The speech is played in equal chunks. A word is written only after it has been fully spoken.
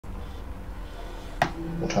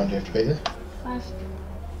What time do you have to be there? 5.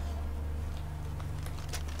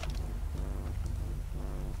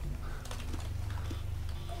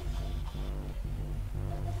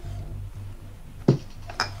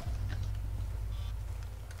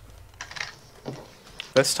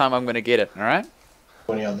 This time I'm gonna get it, alright?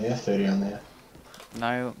 20 on there, 30 on there.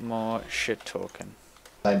 No more shit talking.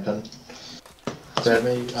 Same pin. Grab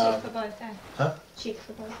me. Check for both, eh? Huh? Check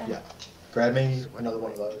for both, eh? Yeah. Grab me another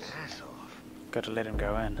one of those. Gotta let him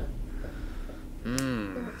go in.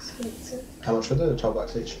 Mmm. Oh, expensive. How much were they?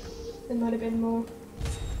 $12 each. There might have been more.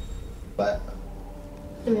 But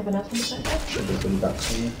Do we have enough in the side there? should be $30 in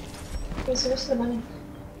there. Where's the rest of the money?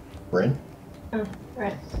 Ren? Oh,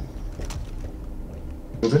 right.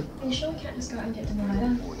 Was it? Are you sure we can't just go out and get dinner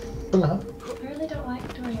later? No. I really don't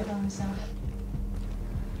like doing it by myself.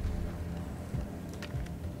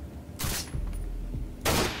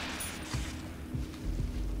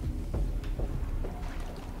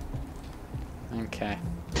 Okay.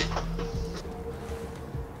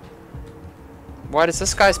 What is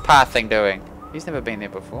this guy's path thing doing? He's never been there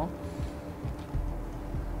before.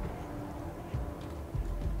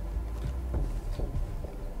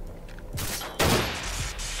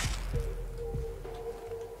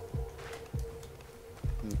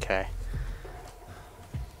 Okay.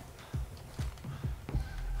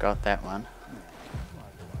 Got that one.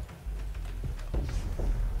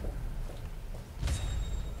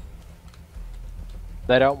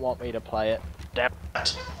 They don't want me to play it. Damn.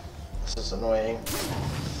 This is annoying.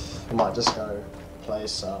 I might just go play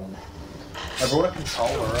some. I brought a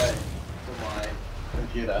controller, eh? For my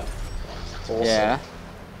computer. It's awesome. Yeah.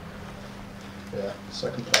 Yeah, so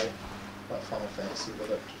I can play like Final Fantasy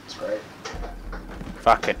with it. It's great.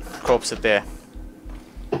 Fuck it. Corpse it there.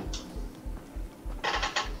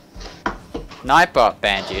 Nightbot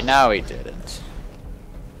banned you. No, he didn't.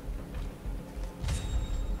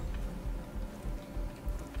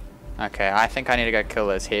 Okay, I think I need to go kill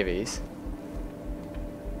those heavies.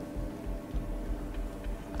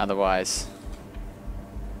 Otherwise,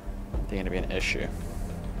 they're going to be an issue.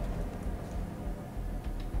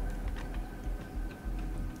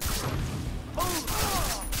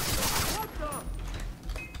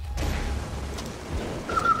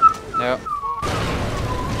 Nope.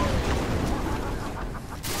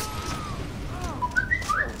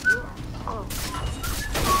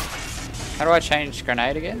 How do I change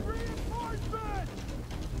grenade again?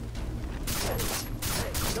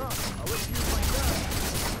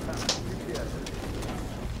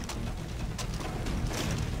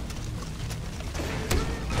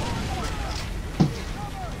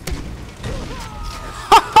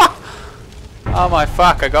 Oh my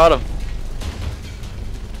fuck, I got him.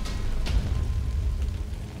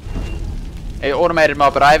 It automated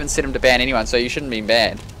mob, but I haven't set him to ban anyone, so you shouldn't be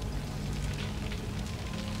banned.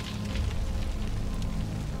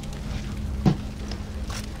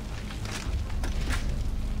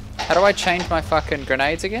 How do I change my fucking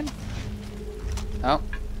grenades again? Oh.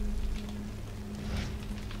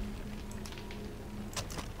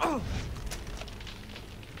 Come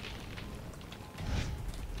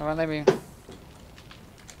on, let me...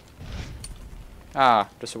 Ah,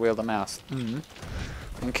 just wheel the mouse.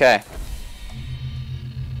 Okay.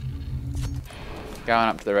 Going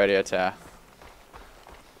up to the radio tower.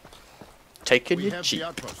 Taking We your have Jeep. the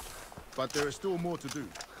outpost, but there is still more to do.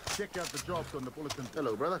 Check out the jobs on the bulletin.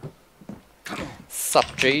 Hello, brother.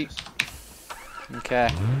 Sup, G? Okay.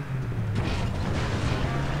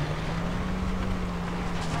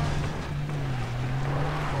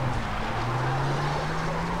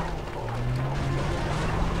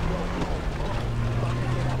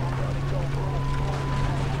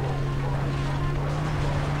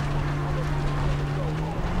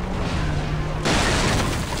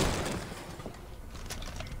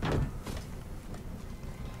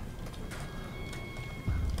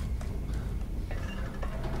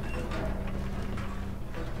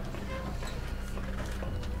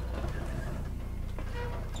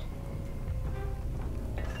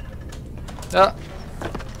 Oh.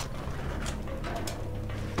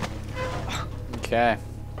 Okay.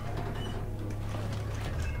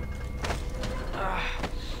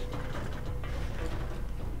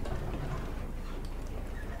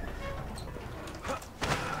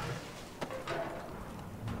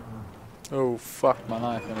 Oh fuck, my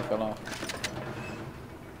knife nearly fell off.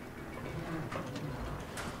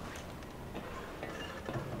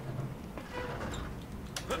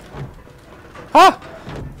 Ah!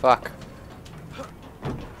 Fuck.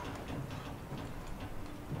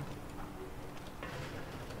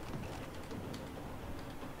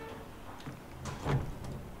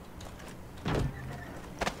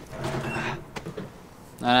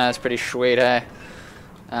 I know, it's pretty sweet, eh?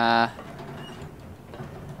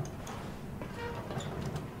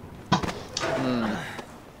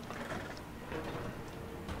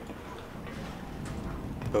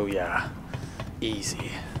 Booyah.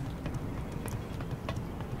 Easy.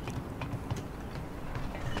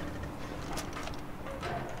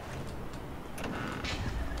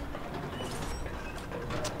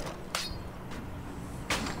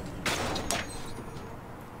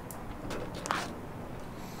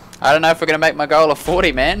 I don't know if we're gonna make my goal of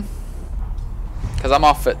 40, man. Cause I'm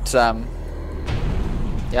off at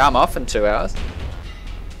yeah, I'm off in 2 hours.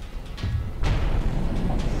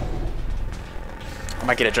 I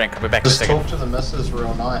might get a drink. I'll be back in a Just second. talk to the missus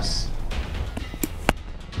real nice.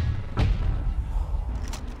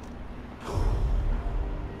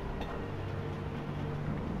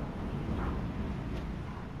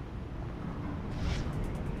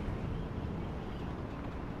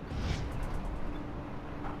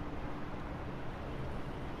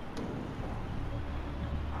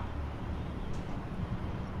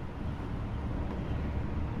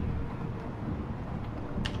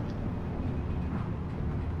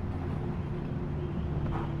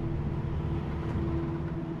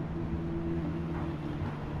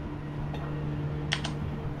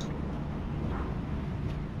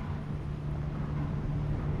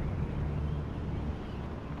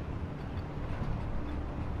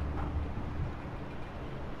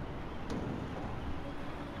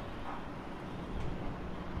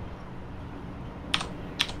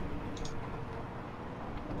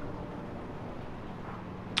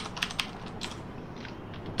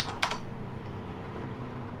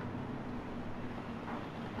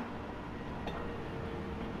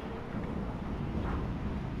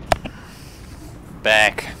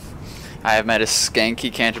 Back. I have made a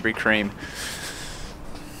skanky Canterbury cream.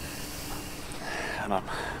 And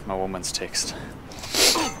my woman's text.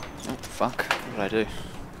 Oh fuck, what did I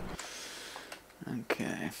do?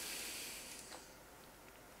 Okay.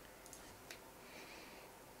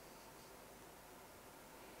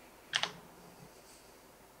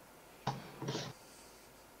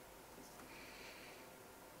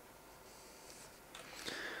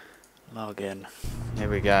 Log in. Here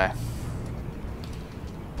we go.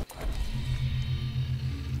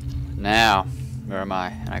 Now, where am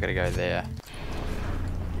I? I gotta go there.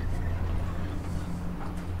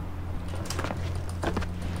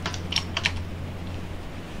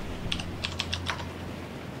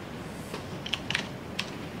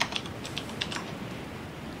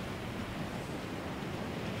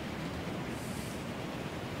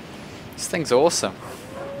 This thing's awesome.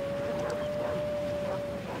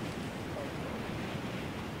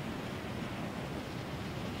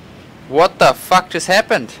 What the fuck just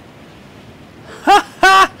happened?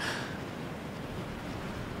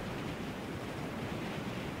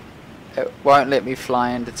 It won't let me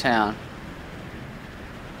fly into town.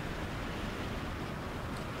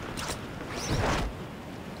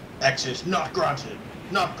 Access not granted.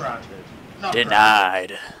 Not granted. Not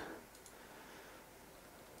Denied.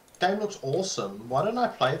 Game looks awesome. Why didn't I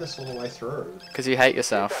play this all the way through? Because you hate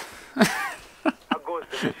yourself. How goes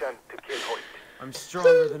the mission to kill Hoyt? I'm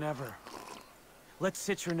stronger than ever. Let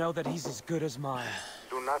Citra know that he's as good as mine.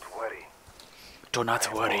 Do not worry. Do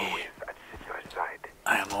not worry. Always at Citra's side.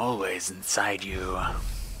 I am always inside you. I'm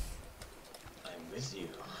with you.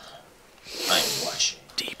 I'm watching.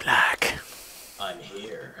 Deep black. I'm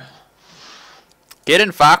here. Get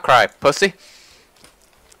in Far Cry, pussy.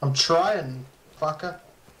 I'm trying, fucker.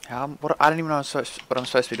 What? I don't even know what I'm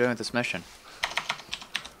supposed to be doing with this mission.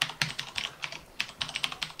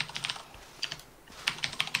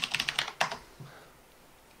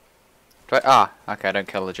 Okay, don't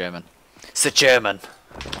kill the German. It's the German.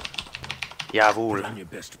 Jawohl. On your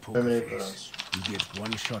best poker many face. burns? You get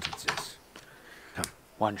one shot at this.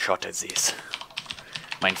 One shot at this.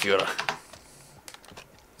 Mein Führer.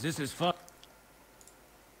 This is fun.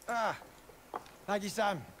 Ah, thank you,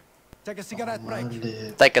 Sam. Take a cigarette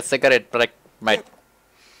break. Take a cigarette break, mate.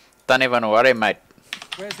 Don't even worry, mate.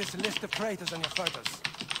 Where's this list of traitors on your photos?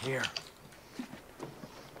 Here.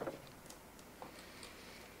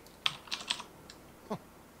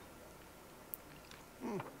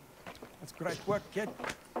 That's great work, kid.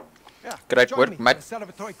 Yeah, Great join work, me mate. at the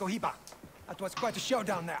Celebratory Cohiba. That was quite a show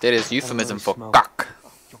down there. That is euphemism for smoke. cock.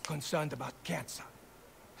 You're concerned about cancer.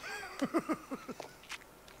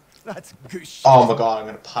 That's good shit. Oh my god, I'm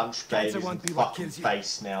gonna punch Cancer Baby's in won't the be what fucking kills you.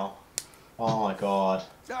 face now. Oh my god.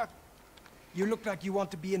 Sir, you look like you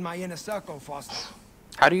want to be in my inner circle, Foster.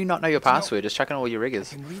 How do you not know your password? Just checking all your I riggers.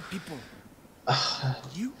 can read people.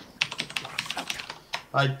 You? You're a floater.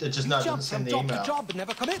 I just no, I You didn't jump send from the job to email. job and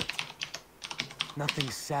never commit.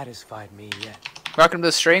 Nothing's satisfied me yet. Welcome to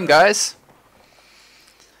the stream, guys.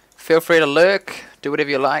 Feel free to lurk, do whatever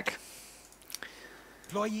you like.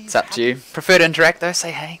 It's up to you. Prefer to interact though,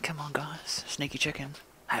 say hey, come on guys. Sneaky chicken.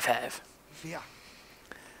 High five.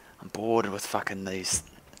 I'm bored with fucking these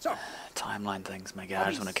timeline things, my guy. I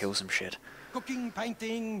just want to kill some shit. Cooking,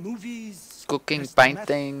 painting, movies. Cooking, crystal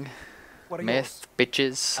painting, What are meth,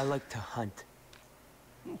 bitches, I like to hunt.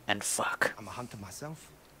 and fuck. I'm a hunter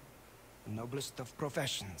myself. The noblest of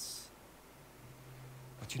professions.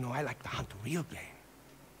 But you know, I like to hunt real game.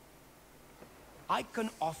 I can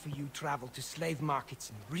offer you travel to slave markets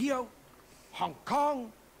in Rio, Hong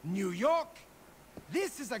Kong, New York.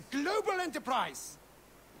 This is a global enterprise.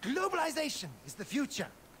 Globalization is the future.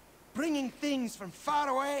 Bringing things from far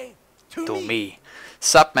away to Me.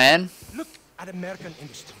 Sup, man? Look at American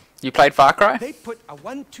industry. You played Far Cry? They put a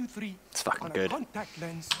 1, 2, 3 It's fucking on a good. contact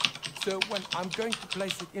lens, so when I'm going to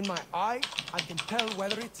place it in my eye, I can tell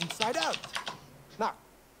whether it's inside out. Now,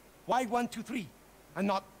 why 1, 2, 3, and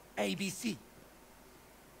not ABC?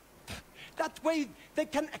 That way, they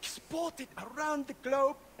can export it around the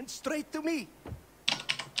globe and straight to me.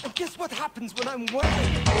 And guess what happens when I'm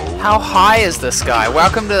working? How high is this guy?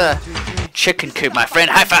 Welcome to the chicken coop, my friend.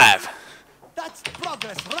 High five. That's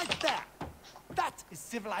progress right there. That is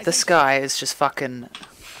civilization. This guy is just fucking...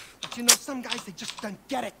 But you know, some guys, they just don't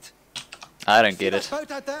get it. I don't See get that it. boat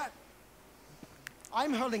out there?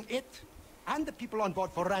 I'm holding it and the people on board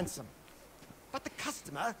for ransom. But the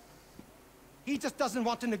customer, he just doesn't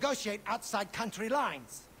want to negotiate outside country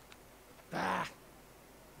lines. Ah.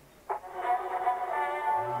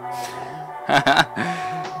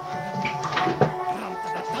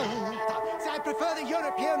 See, I prefer the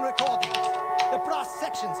European recordings. The brass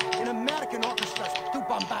sections in American orchestras too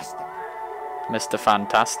bombastic. Mr.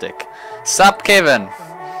 Fantastic. Sup, Kevin?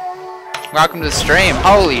 Welcome to the stream.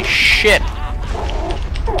 Holy shit. The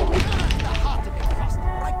heart of it, Foster,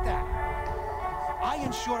 right there. I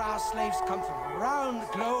ensure our slaves come from around the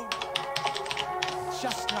globe,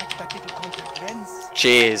 just like that little contact lens.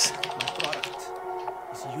 Cheers. My product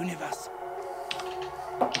is universal.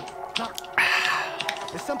 Now,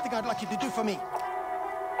 there's something I'd like you to do for me.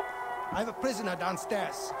 I have a prisoner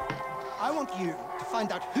downstairs. I want you to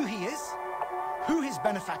find out who he is, who his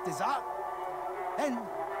benefactors are, then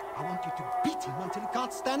I want you to beat him until he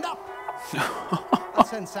can't stand up. I'll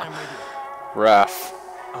send Sam with you. Rough.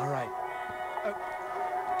 All right.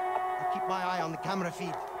 I'll keep my eye on the camera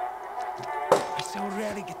feed. I so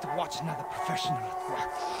rarely get to watch another professional at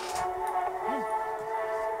work.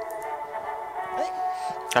 Hey,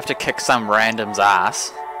 I have to kick some random's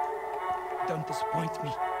ass. don't disappoint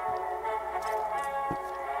me.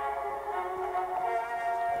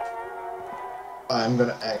 I'm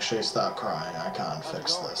gonna actually start crying. I can't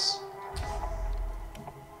fix this.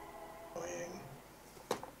 Annoying.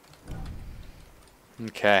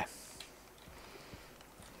 Okay.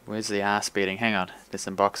 Where's the ass beating? Hang on. There's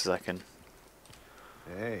some boxes I can...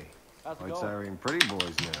 Hey, White's hiring pretty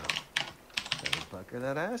boys now. Better pucker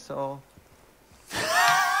that asshole.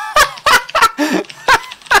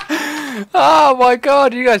 Oh my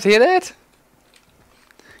god, you guys hear that?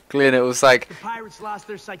 Glenn, it was like... The pirates lost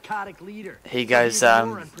their psychotic leader. He goes, they're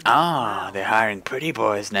hiring pretty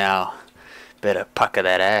boys now. Better pucker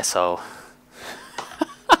that asshole.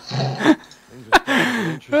 Things are starting to get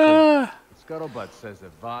interesting. Scuttlebutt says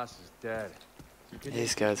that Voss is dead.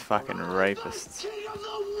 These guys fucking rapists.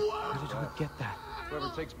 Where did we get that?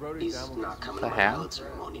 Whoever takes Brody He's down will not coming The to my hell? ballot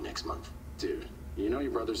ceremony next month. Dude, you know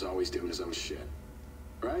your brother's always doing his own shit,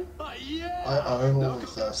 right? Yeah. I own all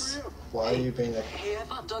of this. Why are you being a... Hey, I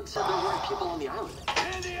thought Doug said there weren't people on the island.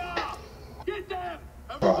 Get them!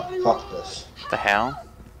 Right, fuck this. The hell?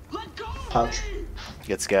 Punch.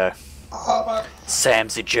 Let's go. Oh, my...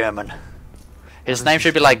 Sam's the German. His name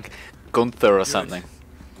should be like Gunther or something.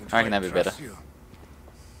 I reckon that'd be better. You.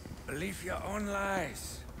 Believe your own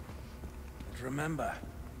lies. But remember,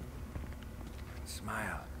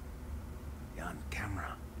 smile. You're on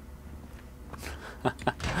camera.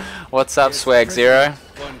 What's up, Swag Zero?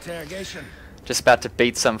 For interrogation. Just about to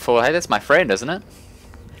beat some fool. Hey, that's my friend, isn't it?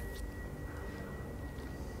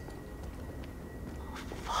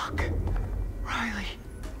 Fuck. Riley.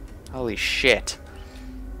 Holy shit.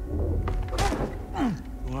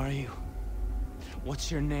 Who are you?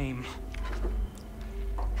 What's your name?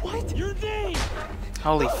 What? Your name?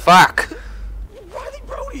 Holy fuck. Riley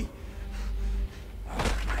Brody!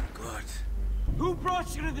 Oh my god. Who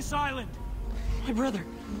brought you to this island? My brother.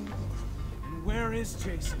 And where is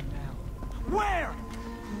Jason now? Where?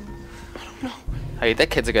 I don't know. Hey, that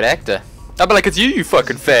kid's a good actor. I'll be like, it's you, you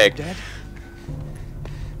fucking fag. Dead?